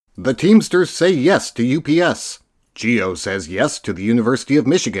The Teamsters say yes to UPS. GEO says yes to the University of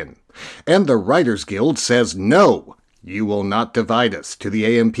Michigan. And the Writers Guild says no, you will not divide us, to the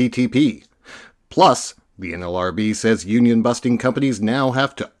AMPTP. Plus, the NLRB says union-busting companies now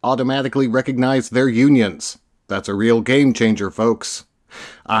have to automatically recognize their unions. That's a real game changer, folks.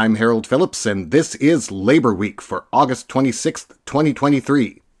 I'm Harold Phillips, and this is Labor Week for August 26th,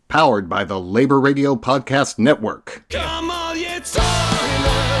 2023, powered by the Labor Radio Podcast Network. Come on, you toilers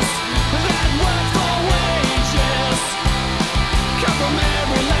that work for wages. Come from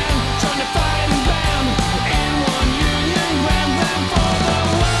every land, trying to fight and band in one union grand. Then for the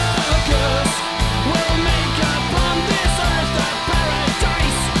workers, we'll make upon this earth a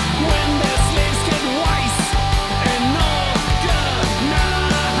paradise when their slaves get wise and organized.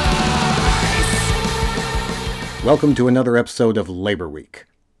 Welcome to another episode of Labor Week,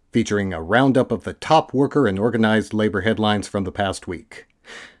 featuring a roundup of the top worker and organized labor headlines from the past week.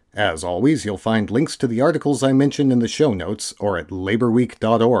 As always, you'll find links to the articles I mentioned in the show notes or at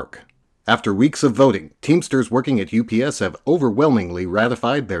laborweek.org. After weeks of voting, Teamsters working at UPS have overwhelmingly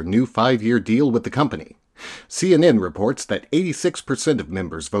ratified their new 5-year deal with the company. CNN reports that 86% of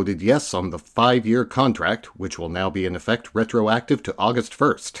members voted yes on the 5-year contract, which will now be in effect retroactive to August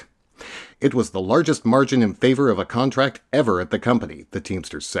 1st. It was the largest margin in favor of a contract ever at the company, the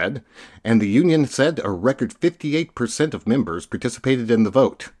Teamsters said, and the union said a record 58% of members participated in the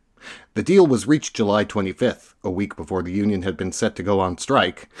vote. The deal was reached July 25th, a week before the union had been set to go on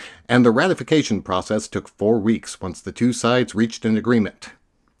strike, and the ratification process took 4 weeks once the two sides reached an agreement.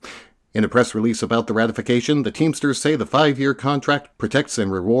 In a press release about the ratification, the Teamsters say the 5-year contract protects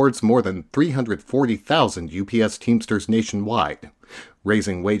and rewards more than 340,000 UPS Teamsters nationwide,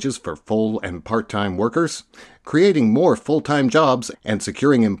 raising wages for full and part-time workers, creating more full-time jobs, and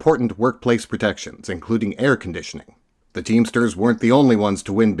securing important workplace protections, including air conditioning. The Teamsters weren't the only ones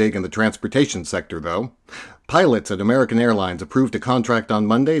to win big in the transportation sector, though. Pilots at American Airlines approved a contract on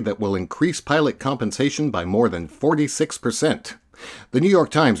Monday that will increase pilot compensation by more than 46%. The New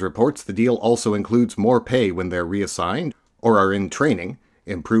York Times reports the deal also includes more pay when they're reassigned or are in training,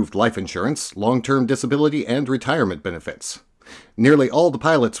 improved life insurance, long-term disability, and retirement benefits. Nearly all the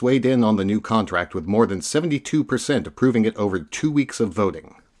pilots weighed in on the new contract, with more than 72% approving it over 2 weeks of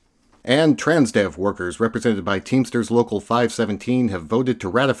voting. And Transdev workers represented by Teamsters Local 517 have voted to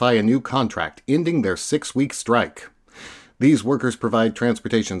ratify a new contract, ending their 6-week strike. These workers provide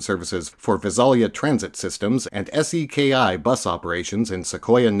transportation services for Visalia Transit Systems and SEKI bus operations in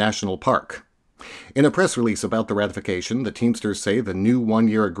Sequoia National Park. In a press release about the ratification, the Teamsters say the new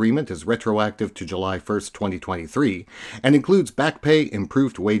 1-year agreement is retroactive to July 1st, 2023, and includes back pay,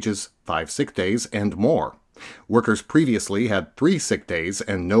 improved wages, 5 sick days, and more. Workers previously had 3 sick days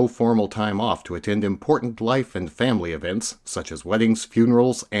and no formal time off to attend important life and family events, such as weddings,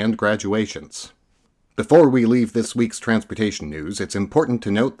 funerals, and graduations. Before we leave this week's transportation news, it's important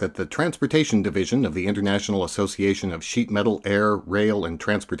to note that the Transportation Division of the International Association of Sheet Metal, Air, Rail, and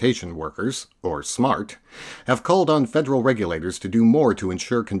Transportation Workers, or SMART, have called on federal regulators to do more to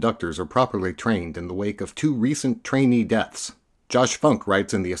ensure conductors are properly trained in the wake of 2 recent trainee deaths. Josh Funk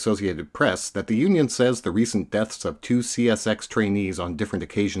writes in the Associated Press that the union says the recent deaths of 2 CSX trainees on different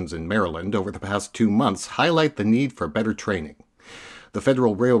occasions in Maryland over the past 2 months highlight the need for better training. The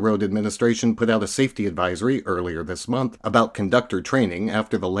Federal Railroad Administration put out a safety advisory earlier this month about conductor training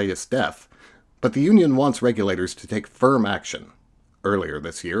after the latest death, but the union wants regulators to take firm action. Earlier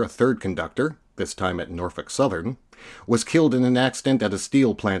this year, a 3rd conductor, this time at Norfolk Southern, was killed in an accident at a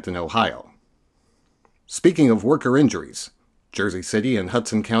steel plant in Ohio. Speaking of worker injuries, Jersey City and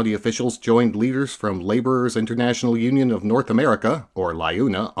Hudson County officials joined leaders from Laborers International Union of North America, or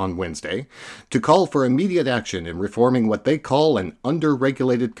LIUNA, on Wednesday, to call for immediate action in reforming what they call an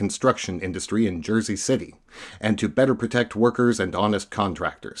under-regulated construction industry in Jersey City, and to better protect workers and honest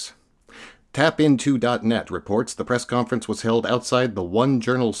contractors. TapInto.net reports the press conference was held outside the One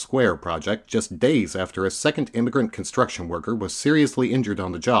Journal Square project just days after a 2nd immigrant construction worker was seriously injured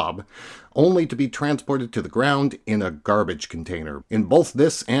on the job, only to be transported to the ground in a garbage container. In both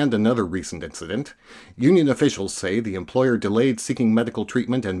this and another recent incident, union officials say the employer delayed seeking medical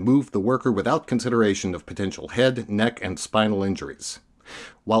treatment and moved the worker without consideration of potential head, neck, and spinal injuries.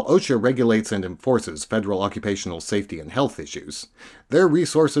 While OSHA regulates and enforces federal occupational safety and health issues, their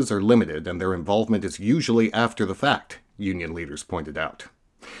resources are limited and their involvement is usually after the fact, union leaders pointed out.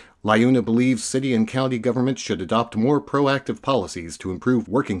 LIUNA believes city and county governments should adopt more proactive policies to improve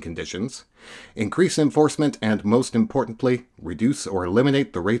working conditions, increase enforcement, and, most importantly, reduce or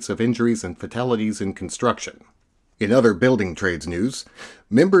eliminate the rates of injuries and fatalities in construction. In other building trades news,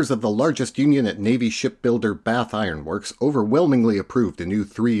 members of the largest union at Navy shipbuilder Bath Iron Works overwhelmingly approved a new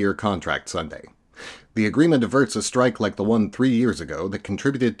 3-year contract Sunday. The agreement averts a strike like the one 3 years ago that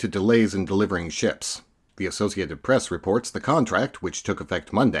contributed to delays in delivering ships. The Associated Press reports the contract, which took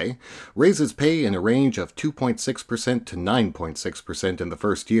effect Monday, raises pay in a range of 2.6% to 9.6% in the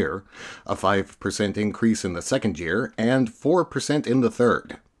first year, a 5% increase in the second year, and 4% in the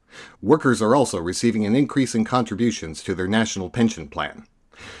third. Workers are also receiving an increase in contributions to their national pension plan.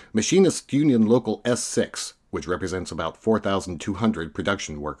 Machinist Union Local S6, which represents about 4,200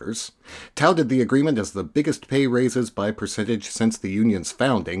 production workers, touted the agreement as the biggest pay raises by percentage since the union's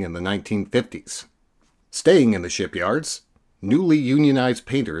founding in the 1950s. Staying in the shipyards, newly unionized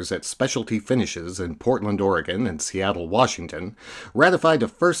painters at Specialty Finishes in Portland, Oregon and Seattle, Washington, ratified a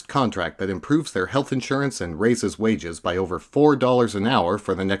first contract that improves their health insurance and raises wages by over $4 an hour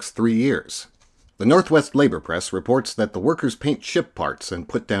for the next 3 years. The Northwest Labor Press reports that the workers paint ship parts and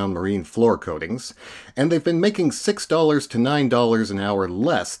put down marine floor coatings, and they've been making $6 to $9 an hour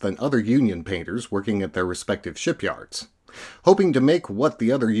less than other union painters working at their respective shipyards. Hoping to make what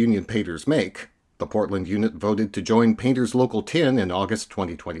the other union painters make, the Portland unit voted to join Painters Local 10 in August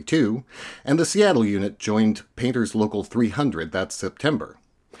 2022, and the Seattle unit joined Painters Local 300 that September.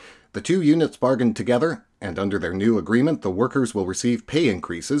 The two units bargained together, and under their new agreement, the workers will receive pay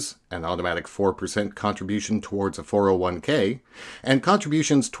increases, an automatic 4% contribution towards a 401k, and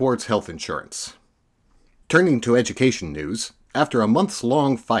contributions towards health insurance. Turning to education news, after a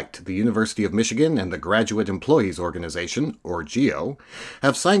months-long fight, the University of Michigan and the Graduate Employees Organization, or GEO,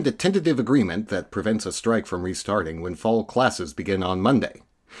 have signed a tentative agreement that prevents a strike from restarting when fall classes begin on Monday.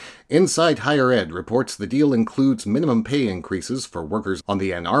 Inside Higher Ed reports the deal includes minimum pay increases for workers on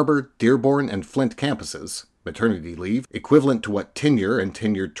the Ann Arbor, Dearborn, and Flint campuses, maternity leave equivalent to what tenure and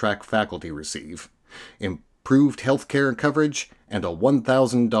tenured track faculty receive, improved health care coverage, and a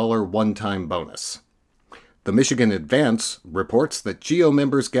 $1,000 one-time bonus. The Michigan Advance reports that GEO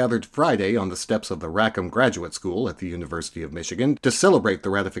members gathered Friday on the steps of the Rackham Graduate School at the University of Michigan to celebrate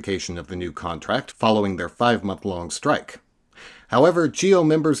the ratification of the new contract following their 5-month-long strike. However, GEO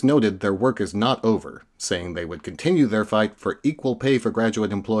members noted their work is not over, saying they would continue their fight for equal pay for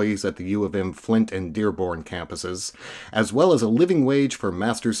graduate employees at the U of M Flint and Dearborn campuses, as well as a living wage for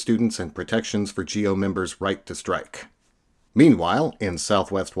master's students and protections for GEO members' right to strike. Meanwhile, in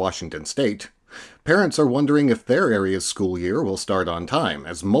Southwest Washington State, parents are wondering if their area's school year will start on time,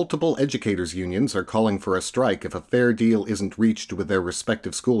 as multiple educators' unions are calling for a strike if a fair deal isn't reached with their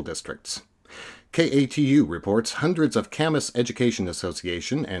respective school districts. KATU reports hundreds of Camas Education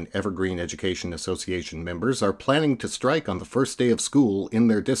Association and Evergreen Education Association members are planning to strike on the first day of school in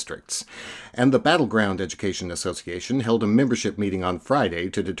their districts, and the Battleground Education Association held a membership meeting on Friday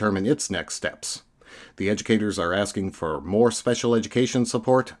to determine its next steps. The educators are asking for more special education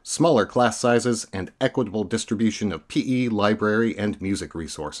support, smaller class sizes, and equitable distribution of PE, library, and music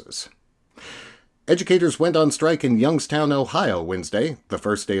resources. Educators went on strike in Youngstown, Ohio Wednesday, the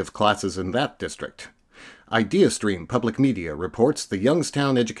first day of classes in that district. IdeaStream Public Media reports the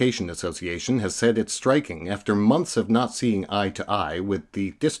Youngstown Education Association has said it's striking after months of not seeing eye to eye with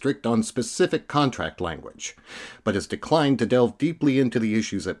the district on specific contract language, but has declined to delve deeply into the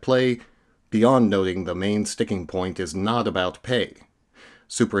issues at play, beyond noting the main sticking point is not about pay.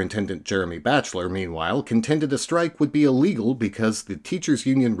 Superintendent Jeremy Batchelor, meanwhile, contended a strike would be illegal because the teachers'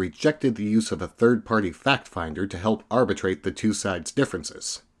 union rejected the use of a third-party fact-finder to help arbitrate the two sides'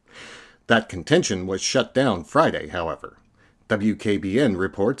 differences. That contention was shut down Friday, however. WKBN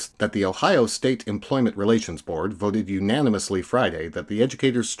reports that the Ohio State Employment Relations Board voted unanimously Friday that the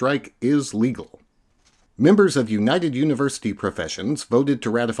educators' strike is legal. Members of United University Professions voted to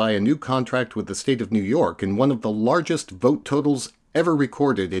ratify a new contract with the state of New York in one of the largest vote totals ever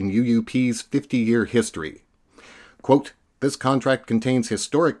recorded in UUP's 50-year history. Quote, "This contract contains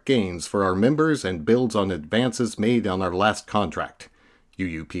historic gains for our members and builds on advances made on our last contract,"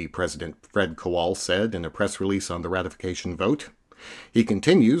 UUP President Fred Kowal said in a press release on the ratification vote. He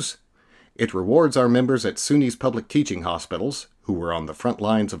continues, "It rewards our members at SUNY's public teaching hospitals, who were on the front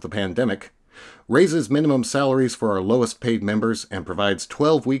lines of the pandemic, raises minimum salaries for our lowest paid members, and provides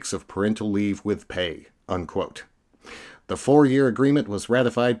 12 weeks of parental leave with pay," unquote. The 4-year agreement was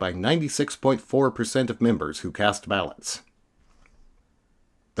ratified by 96.4% of members who cast ballots.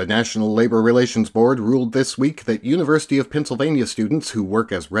 The National Labor Relations Board ruled this week that University of Pennsylvania students who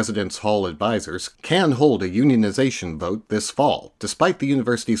work as residence hall advisors can hold a unionization vote this fall, despite the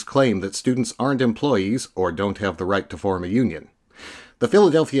university's claim that students aren't employees or don't have the right to form a union. The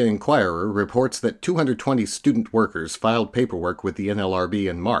Philadelphia Inquirer reports that 220 student workers filed paperwork with the NLRB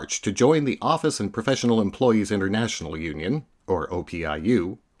in March to join the Office and Professional Employees International Union, or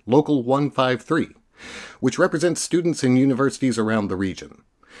OPIU, Local 153, which represents students in universities around the region.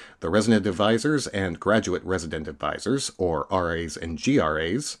 The resident advisors and graduate resident advisors, or RAs and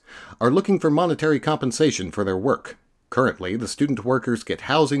GRAs, are looking for monetary compensation for their work. Currently, the student workers get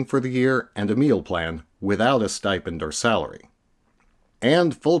housing for the year and a meal plan without a stipend or salary.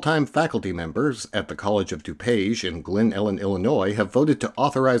 And full-time faculty members at the College of DuPage in Glen Ellen, Illinois have voted to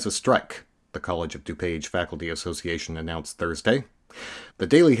authorize a strike, the College of DuPage Faculty Association announced Thursday. The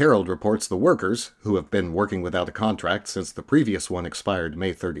Daily Herald reports the workers, who have been working without a contract since the previous one expired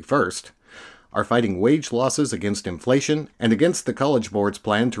May 31st, are fighting wage losses against inflation and against the College Board's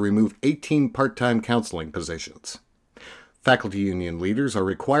plan to remove 18 part-time counseling positions. Faculty union leaders are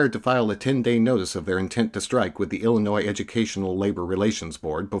required to file a 10-day notice of their intent to strike with the Illinois Educational Labor Relations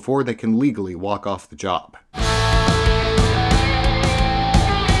Board before they can legally walk off the job.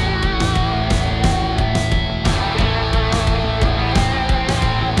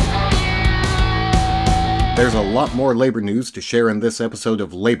 There's a lot more labor news to share in this episode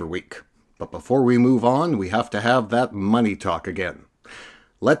of Labor Week. But before we move on, we have to have that money talk again.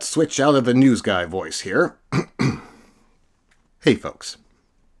 Let's switch out of the news guy voice here. Hey folks.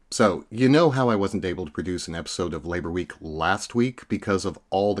 So, you know how I wasn't able to produce an episode of Labor Week last week because of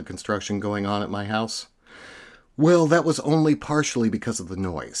all the construction going on at my house? Well, that was only partially because of the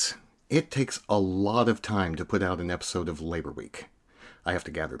noise. It takes a lot of time to put out an episode of Labor Week. I have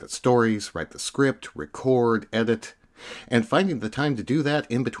to gather the stories, write the script, record, edit, and finding the time to do that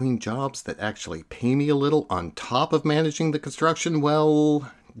in between jobs that actually pay me a little on top of managing the construction,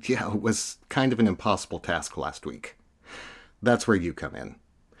 well, yeah, it was kind of an impossible task last week. That's where you come in.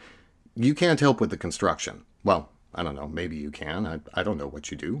 You can't help with the construction. Well, I don't know, maybe you can. I don't know what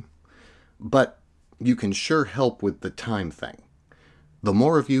you do. But you can sure help with the time thing. The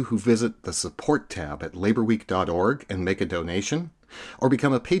more of you who visit the support tab at laborweek.org and make a donation, or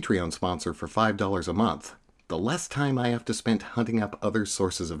become a Patreon sponsor for $5 a month, the less time I have to spend hunting up other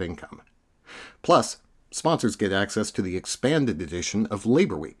sources of income. Plus, sponsors get access to the expanded edition of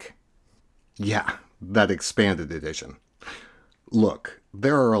Labor Week. Yeah, that expanded edition. Look,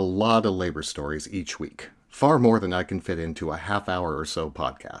 there are a lot of labor stories each week, far more than I can fit into a half-hour or so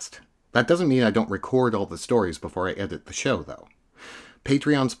podcast. That doesn't mean I don't record all the stories before I edit the show, though.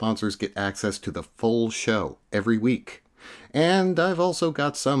 Patreon sponsors get access to the full show every week, and I've also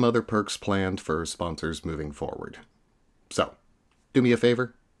got some other perks planned for sponsors moving forward. So, do me a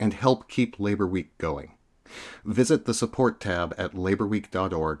favor and help keep Labor Week going. Visit the support tab at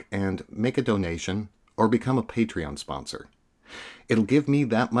laborweek.org and make a donation or become a Patreon sponsor. It'll give me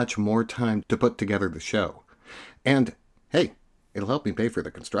that much more time to put together the show. And, hey, it'll help me pay for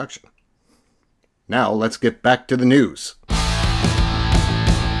the construction. Now, let's get back to the news.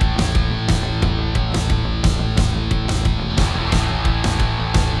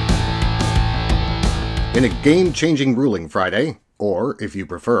 In a game-changing ruling Friday, or, if you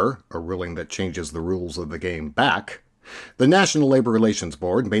prefer, a ruling that changes the rules of the game back, the National Labor Relations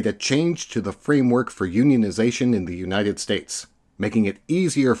Board made a change to the framework for unionization in the United States, making it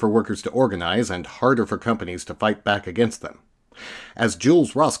easier for workers to organize and harder for companies to fight back against them. As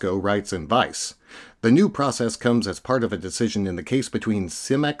Jules Roscoe writes in Vice, the new process comes as part of a decision in the case between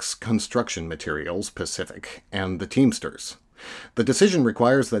Cimex Construction Materials Pacific and the Teamsters. The decision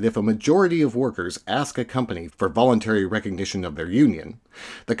requires that if a majority of workers ask a company for voluntary recognition of their union,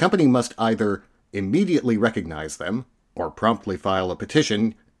 the company must either immediately recognize them or promptly file a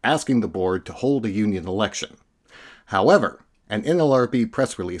petition asking the board to hold a union election. However, an NLRB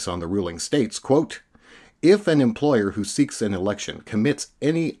press release on the ruling states, quote, "If an employer who seeks an election commits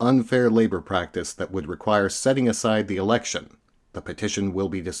any unfair labor practice that would require setting aside the election, the petition will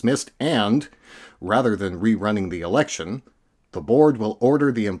be dismissed and, rather than rerunning the election, the board will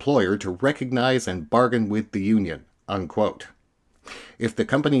order the employer to recognize and bargain with the union," unquote. If the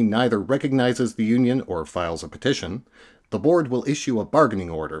company neither recognizes the union or files a petition, the board will issue a bargaining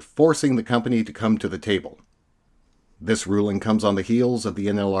order forcing the company to come to the table. This ruling comes on the heels of the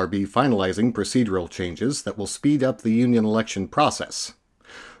NLRB finalizing procedural changes that will speed up the union election process.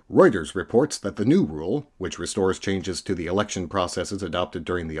 Reuters reports that the new rule, which restores changes to the election processes adopted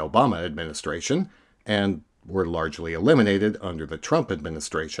during the Obama administration, and were largely eliminated under the Trump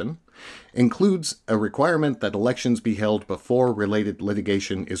administration, includes a requirement that elections be held before related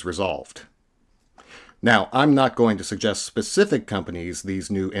litigation is resolved. Now, I'm not going to suggest specific companies these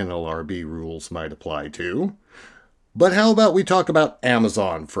new NLRB rules might apply to, but how about we talk about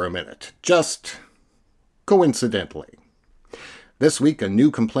Amazon for a minute, just coincidentally. This week, a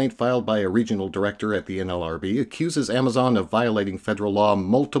new complaint filed by a regional director at the NLRB accuses Amazon of violating federal law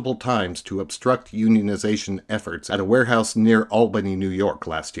multiple times to obstruct unionization efforts at a warehouse near Albany, New York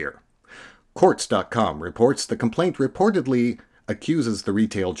last year. Courts.com reports the complaint reportedly accuses the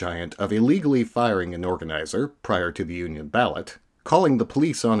retail giant of illegally firing an organizer prior to the union ballot, calling the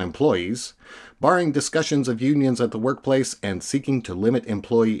police on employees, barring discussions of unions at the workplace, and seeking to limit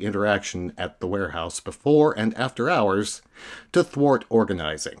employee interaction at the warehouse before and after hours to thwart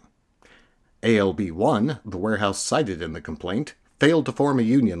organizing. ALB1, the warehouse cited in the complaint, failed to form a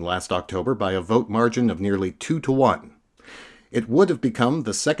union last October by a vote margin of nearly 2-1. It would have become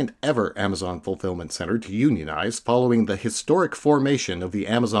the second ever Amazon fulfillment center to unionize following the historic formation of the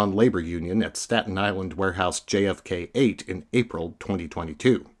Amazon Labor Union at Staten Island warehouse JFK 8 in April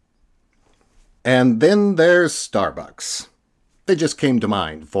 2022. And then there's Starbucks. They just came to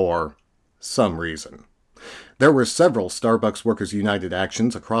mind for some reason. There were several Starbucks Workers United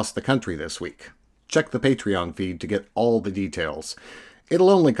actions across the country this week. Check the Patreon feed to get all the details. It'll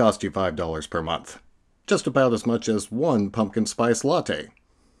only cost you $5 per month. Just about as much as one pumpkin spice latte.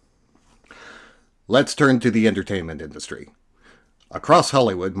 Let's turn to the entertainment industry. Across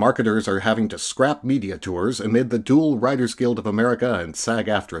Hollywood, marketers are having to scrap media tours amid the dual Writers Guild of America and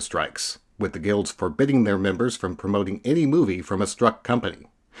SAG-AFTRA strikes, with the guilds forbidding their members from promoting any movie from a struck company.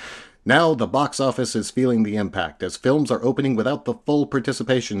 Now the box office is feeling the impact as films are opening without the full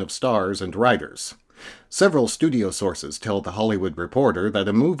participation of stars and writers. Several studio sources tell The Hollywood Reporter that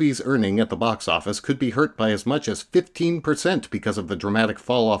a movie's earning at the box office could be hurt by as much as 15% because of the dramatic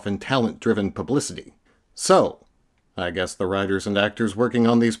fall-off in talent-driven publicity. So, I guess the writers and actors working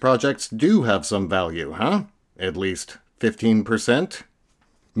on these projects do have some value, huh? At least 15%?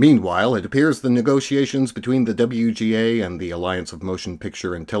 Meanwhile, it appears the negotiations between the WGA and the Alliance of Motion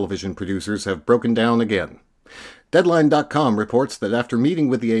Picture and Television Producers have broken down again. Deadline.com reports that after meeting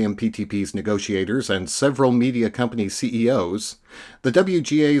with the AMPTP's negotiators and several media company CEOs, the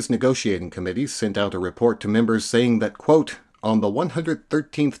WGA's negotiating committee sent out a report to members saying that, quote, on the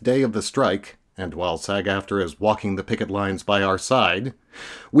 113th day of the strike, and while SAG-AFTRA is walking the picket lines by our side,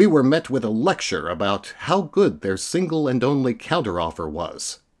 we were met with a lecture about how good their single and only counteroffer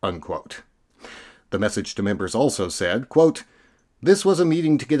was, unquote. The message to members also said, quote, this was a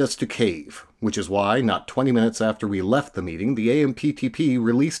meeting to get us to cave, which is why, not 20 minutes after we left the meeting, the AMPTP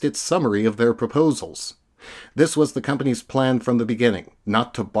released its summary of their proposals. This was the company's plan from the beginning,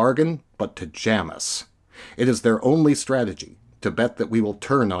 not to bargain, but to jam us. It is their only strategy, to bet that we will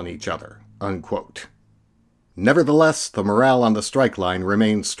turn on each other, unquote. Nevertheless, the morale on the strike line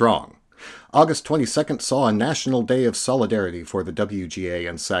remains strong. August 22nd saw a national day of solidarity for the WGA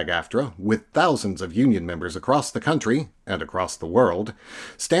and SAG-AFTRA, with thousands of union members across the country, and across the world,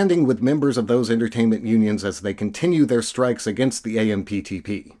 standing with members of those entertainment unions as they continue their strikes against the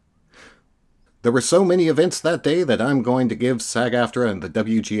AMPTP. There were so many events that day that I'm going to give SAG-AFTRA and the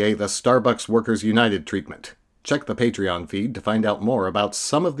WGA the Starbucks Workers United treatment. Check the Patreon feed to find out more about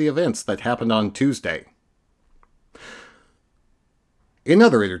some of the events that happened on Tuesday. In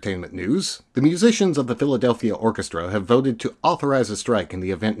other entertainment news, the musicians of the Philadelphia Orchestra have voted to authorize a strike in the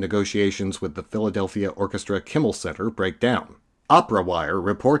event negotiations with the Philadelphia Orchestra Kimmel Center break down. OperaWire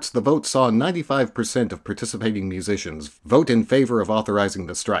reports the vote saw 95% of participating musicians vote in favor of authorizing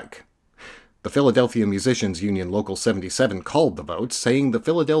the strike. The Philadelphia Musicians Union Local 77 called the vote, saying the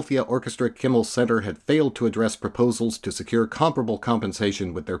Philadelphia Orchestra Kimmel Center had failed to address proposals to secure comparable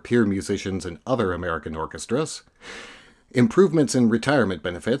compensation with their peer musicians in other American orchestras, improvements in retirement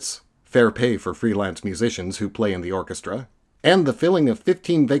benefits, fair pay for freelance musicians who play in the orchestra, and the filling of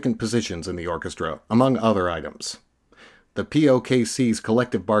 15 vacant positions in the orchestra, among other items. The POKC's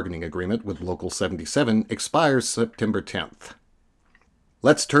collective bargaining agreement with Local 77 expires September 10th.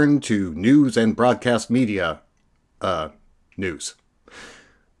 Let's turn to news and broadcast media. News.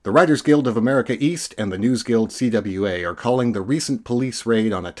 The Writers Guild of America East and the News Guild CWA are calling the recent police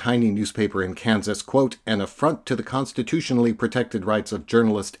raid on a tiny newspaper in Kansas, quote, an affront to the constitutionally protected rights of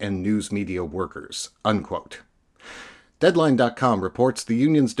journalists and news media workers, unquote. Deadline.com reports the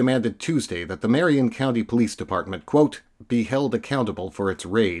unions demanded Tuesday that the Marion County Police Department, quote, be held accountable for its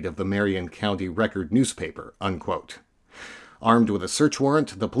raid of the Marion County Record newspaper, unquote. Armed with a search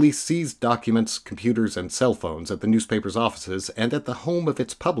warrant, the police seized documents, computers, and cell phones at the newspaper's offices and at the home of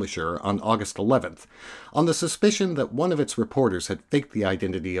its publisher on August 11th, on the suspicion that one of its reporters had faked the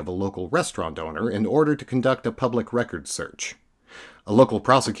identity of a local restaurant owner in order to conduct a public records search. A local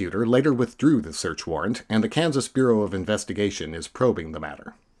prosecutor later withdrew the search warrant, and the Kansas Bureau of Investigation is probing the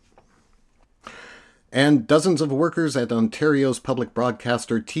matter. And dozens of workers at Ontario's public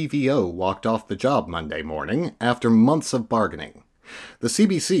broadcaster TVO walked off the job Monday morning after months of bargaining. The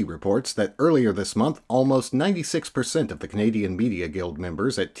CBC reports that earlier this month, almost 96% of the Canadian Media Guild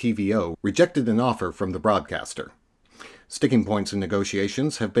members at TVO rejected an offer from the broadcaster. Sticking points in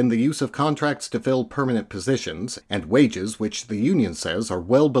negotiations have been the use of contracts to fill permanent positions and wages which the union says are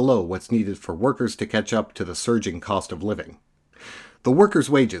well below what's needed for workers to catch up to the surging cost of living. The workers'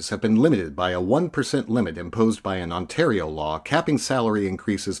 wages have been limited by a 1% limit imposed by an Ontario law capping salary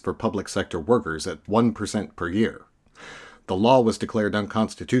increases for public sector workers at 1% per year. The law was declared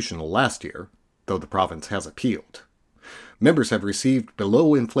unconstitutional last year, though the province has appealed. Members have received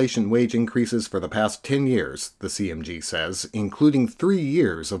below-inflation wage increases for the past 10 years, the CMG says, including 3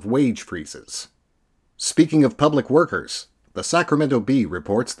 years of wage freezes. Speaking of public workers, the Sacramento Bee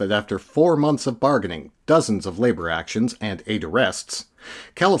reports that after 4 months of bargaining, dozens of labor actions, and 8 arrests,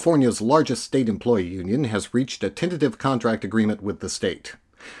 California's largest state employee union has reached a tentative contract agreement with the state.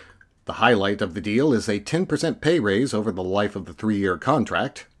 The highlight of the deal is a 10% pay raise over the life of the 3-year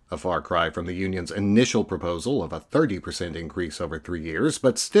contract, a far cry from the union's initial proposal of a 30% increase over 3 years,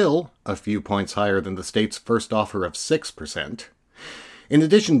 but still a few points higher than the state's first offer of 6%. In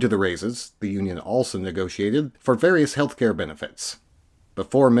addition to the raises, the union also negotiated for various health care benefits.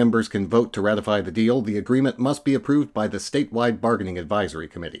 Before members can vote to ratify the deal, the agreement must be approved by the statewide bargaining advisory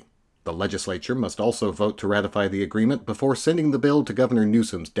committee. The legislature must also vote to ratify the agreement before sending the bill to Governor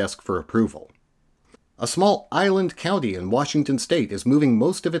Newsom's desk for approval. A small island county in Washington state is moving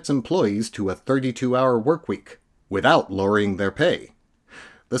most of its employees to a 32-hour workweek, without lowering their pay.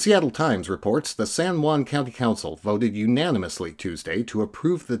 The Seattle Times reports the San Juan County Council voted unanimously Tuesday to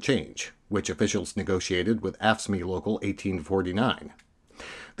approve the change, which officials negotiated with AFSCME Local 1849.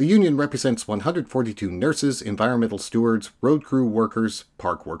 The union represents 142 nurses, environmental stewards, road crew workers,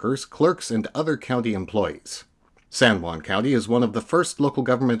 park workers, clerks, and other county employees. San Juan County is one of the first local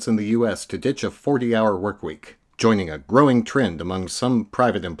governments in the U.S. to ditch a 40-hour workweek, joining a growing trend among some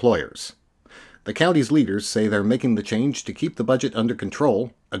private employers. The county's leaders say they're making the change to keep the budget under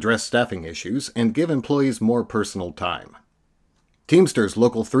control, address staffing issues, and give employees more personal time. Teamsters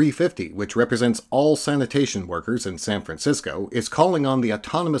Local 350, which represents all sanitation workers in San Francisco, is calling on the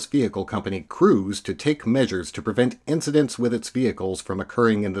autonomous vehicle company Cruise to take measures to prevent incidents with its vehicles from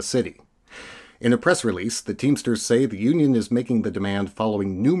occurring in the city. In a press release, the Teamsters say the union is making the demand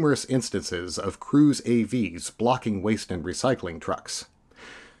following numerous instances of Cruise AVs blocking waste and recycling trucks.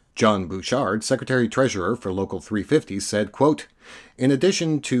 John Bouchard, Secretary-Treasurer for Local 350, said, quote, "In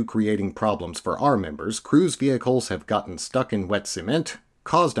addition to creating problems for our members, Cruise vehicles have gotten stuck in wet cement,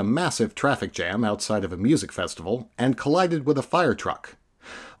 caused a massive traffic jam outside of a music festival, and collided with a fire truck.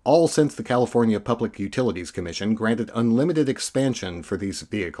 All since the California Public Utilities Commission granted unlimited expansion for these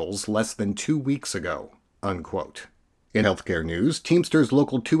vehicles less than 2 weeks ago." Unquote. In healthcare news, Teamsters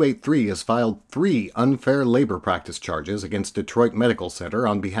Local 283 has filed 3 unfair labor practice charges against Detroit Medical Center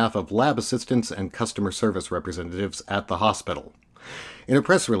on behalf of lab assistants and customer service representatives at the hospital. In a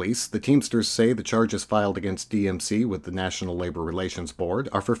press release, the Teamsters say the charges filed against DMC with the National Labor Relations Board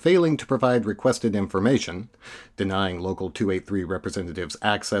are for failing to provide requested information, denying Local 283 representatives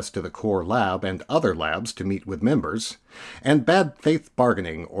access to the core lab and other labs to meet with members, and bad faith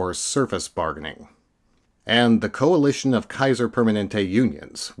bargaining or surface bargaining. And the Coalition of Kaiser Permanente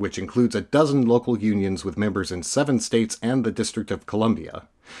Unions, which includes a dozen local unions with members in 7 states and the District of Columbia,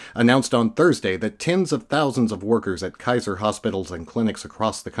 announced on Thursday that tens of thousands of workers at Kaiser hospitals and clinics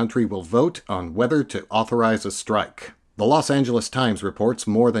across the country will vote on whether to authorize a strike. The Los Angeles Times reports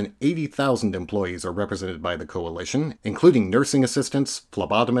more than 80,000 employees are represented by the coalition, including nursing assistants,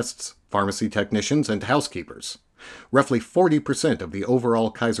 phlebotomists, pharmacy technicians, and housekeepers, roughly 40% of the overall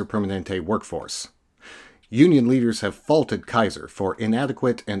Kaiser Permanente workforce. Union leaders have faulted Kaiser for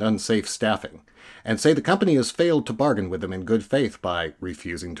inadequate and unsafe staffing, and say the company has failed to bargain with them in good faith by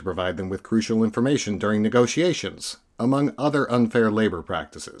refusing to provide them with crucial information during negotiations, among other unfair labor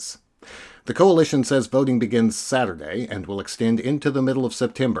practices. The coalition says voting begins Saturday and will extend into the middle of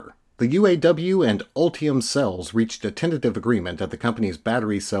September. The UAW and Ultium Cells reached a tentative agreement at the company's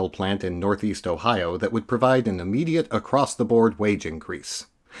battery cell plant in Northeast Ohio that would provide an immediate across-the-board wage increase.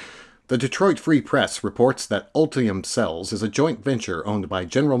 The Detroit Free Press reports that Ultium Cells is a joint venture owned by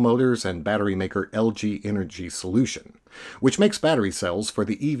General Motors and battery maker LG Energy Solution, which makes battery cells for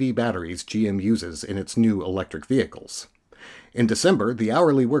the EV batteries GM uses in its new electric vehicles. In December, the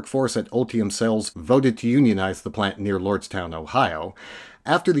hourly workforce at Ultium Cells voted to unionize the plant near Lordstown, Ohio,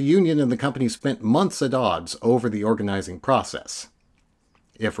 after the union and the company spent months at odds over the organizing process.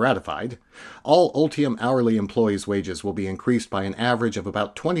 If ratified, all Ultium hourly employees' wages will be increased by an average of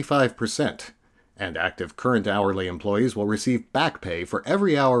about 25%, and active current hourly employees will receive back pay for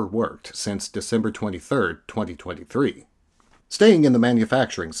every hour worked since December 23, 2023. Staying in the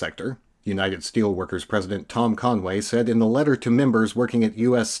manufacturing sector, United Steelworkers President Tom Conway said in a letter to members working at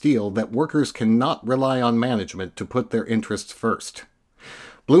U.S. Steel that workers cannot rely on management to put their interests first.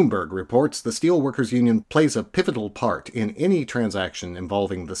 Bloomberg reports the Steelworkers Union plays a pivotal part in any transaction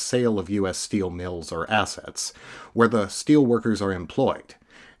involving the sale of U.S. steel mills or assets, where the steelworkers are employed,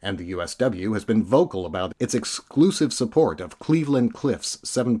 and the USW has been vocal about its exclusive support of Cleveland-Cliffs'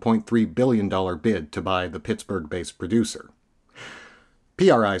 $7.3 billion bid to buy the Pittsburgh-based producer.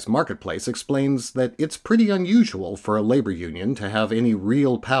 PRI's Marketplace explains that it's pretty unusual for a labor union to have any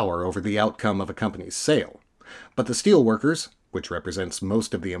real power over the outcome of a company's sale, but the steelworkers, which represents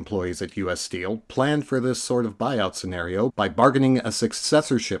most of the employees at U.S. Steel, planned for this sort of buyout scenario by bargaining a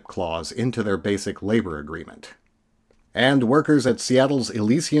successorship clause into their basic labor agreement. And workers at Seattle's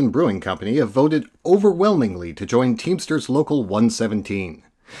Elysian Brewing Company have voted overwhelmingly to join Teamsters Local 117.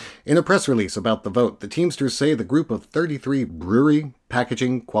 In a press release about the vote, the Teamsters say the group of 33 brewery,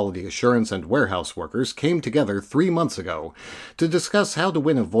 packaging, quality assurance, and warehouse workers came together 3 months ago to discuss how to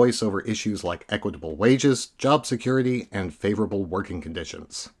win a voice over issues like equitable wages, job security, and favorable working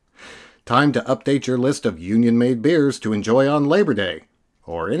conditions. Time to update your list of union-made beers to enjoy on Labor Day,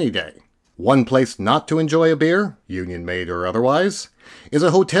 or any day. One place not to enjoy a beer, union-made or otherwise, is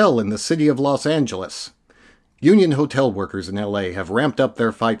a hotel in the city of Los Angeles. Union hotel workers in LA have ramped up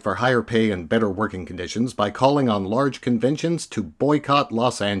their fight for higher pay and better working conditions by calling on large conventions to boycott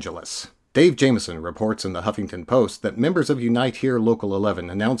Los Angeles. Dave Jameson reports in the Huffington Post that members of Unite Here Local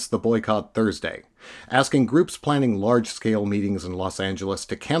 11 announced the boycott Thursday, asking groups planning large-scale meetings in Los Angeles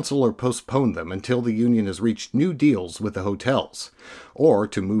to cancel or postpone them until the union has reached new deals with the hotels, or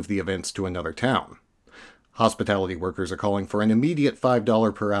to move the events to another town. Hospitality workers are calling for an immediate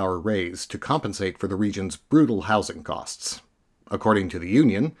 $5 per hour raise to compensate for the region's brutal housing costs. According to the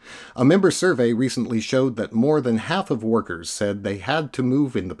union, a member survey recently showed that more than half of workers said they had to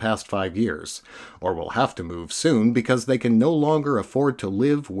move in the past 5 years, or will have to move soon because they can no longer afford to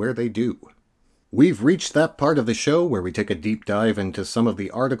live where they do. We've reached that part of the show where we take a deep dive into some of the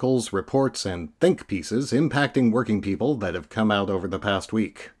articles, reports, and think pieces impacting working people that have come out over the past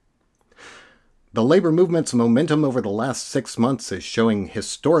week. The labor movement's momentum over the last 6 months is showing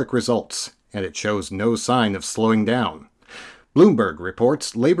historic results, and it shows no sign of slowing down. Bloomberg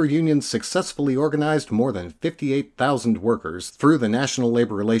reports labor unions successfully organized more than 58,000 workers through the National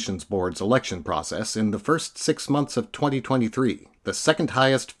Labor Relations Board's election process in the first 6 months of 2023, the second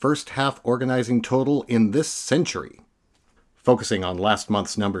highest first-half organizing total in this century. Focusing on last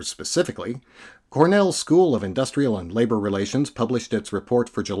month's numbers specifically, Cornell School of Industrial and Labor Relations published its report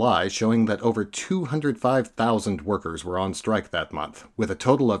for July showing that over 205,000 workers were on strike that month, with a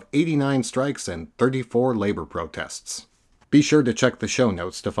total of 89 strikes and 34 labor protests. Be sure to check the show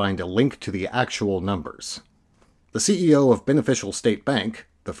notes to find a link to the actual numbers. The CEO of Beneficial State Bank,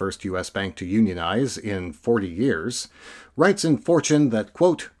 the first U.S. bank to unionize in 40 years, writes in Fortune that,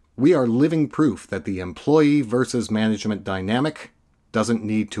 quote, "We are living proof that the employee versus management dynamic doesn't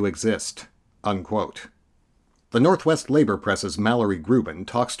need to exist." Unquote. The Northwest Labor Press's Mallory Grubin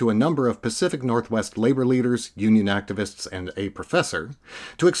talks to a number of Pacific Northwest labor leaders, union activists, and a professor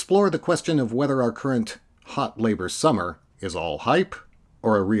to explore the question of whether our current hot labor summer is all hype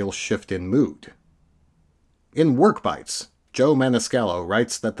or a real shift in mood. In Work Bites, Joe Maniscalco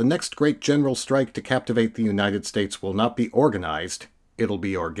writes that the next great general strike to captivate the United States will not be organized, it'll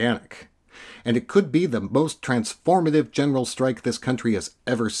be organic. And it could be the most transformative general strike this country has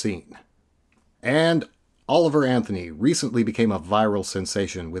ever seen. And Oliver Anthony recently became a viral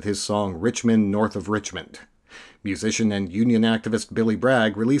sensation with his song Richmond North of Richmond. Musician and union activist Billy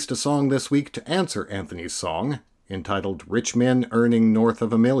Bragg released a song this week to answer Anthony's song, entitled Rich Men Earning North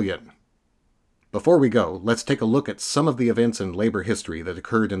of $1 Million. Before we go, let's take a look at some of the events in labor history that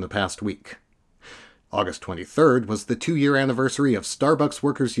occurred in the past week. August 23rd was the 2-year anniversary of Starbucks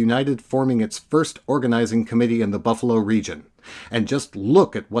Workers United forming its first organizing committee in the Buffalo region. And just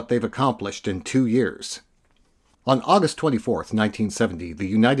look at what they've accomplished in 2 years. On August 24th, 1970, the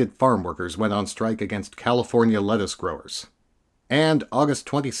United Farm Workers went on strike against California lettuce growers. And August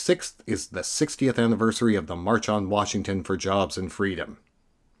 26th is the 60th anniversary of the March on Washington for Jobs and Freedom.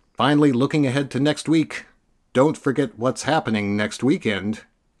 Finally, looking ahead to next week, don't forget what's happening next weekend.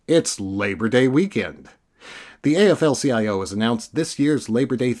 It's Labor Day weekend. The AFL-CIO has announced this year's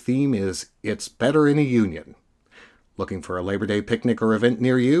Labor Day theme is It's Better in a Union. Looking for a Labor Day picnic or event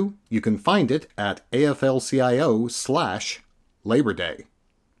near you? You can find it at AFL-CIO/Labor Day.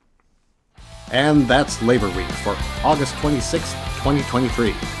 And that's Labor Week for August 26,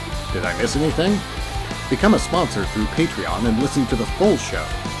 2023. Did I miss anything? Become a sponsor through Patreon and listen to the full show.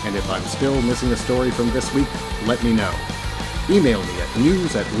 And if I'm still missing a story from this week, let me know. Email me at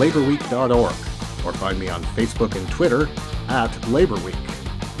news@laborweek.org or find me on Facebook and Twitter @LaborWeek.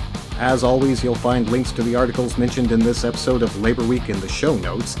 As always, you'll find links to the articles mentioned in this episode of Labor Week in the show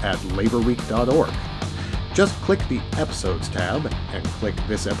notes at laborweek.org. Just click the Episodes tab and click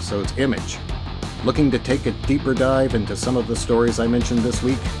this episode's image. Looking to take a deeper dive into some of the stories I mentioned this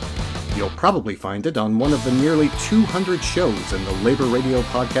week? You'll probably find it on one of the nearly 200 shows in the Labor Radio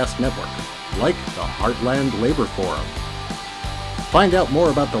Podcast Network, like the Heartland Labor Forum. Find out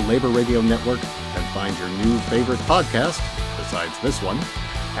more about the Labor Radio Network and find your new favorite podcast, besides this one,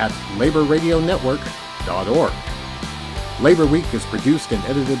 at laborradionetwork.org. Labor Week is produced and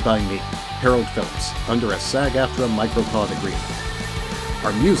edited by me, Harold Phillips, under a SAG-AFTRA micropod agreement.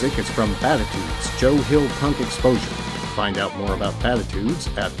 Our music is from Batitudes, Joe Hill Punk Exposure. Find out more about Batitudes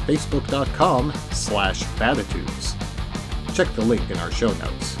at facebook.com/Batitudes. Check the link in our show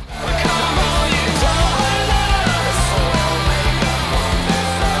notes.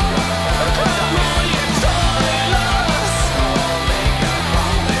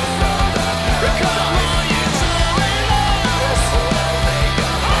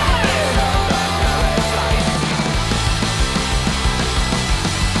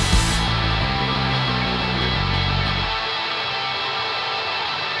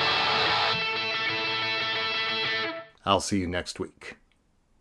 I'll see you next week.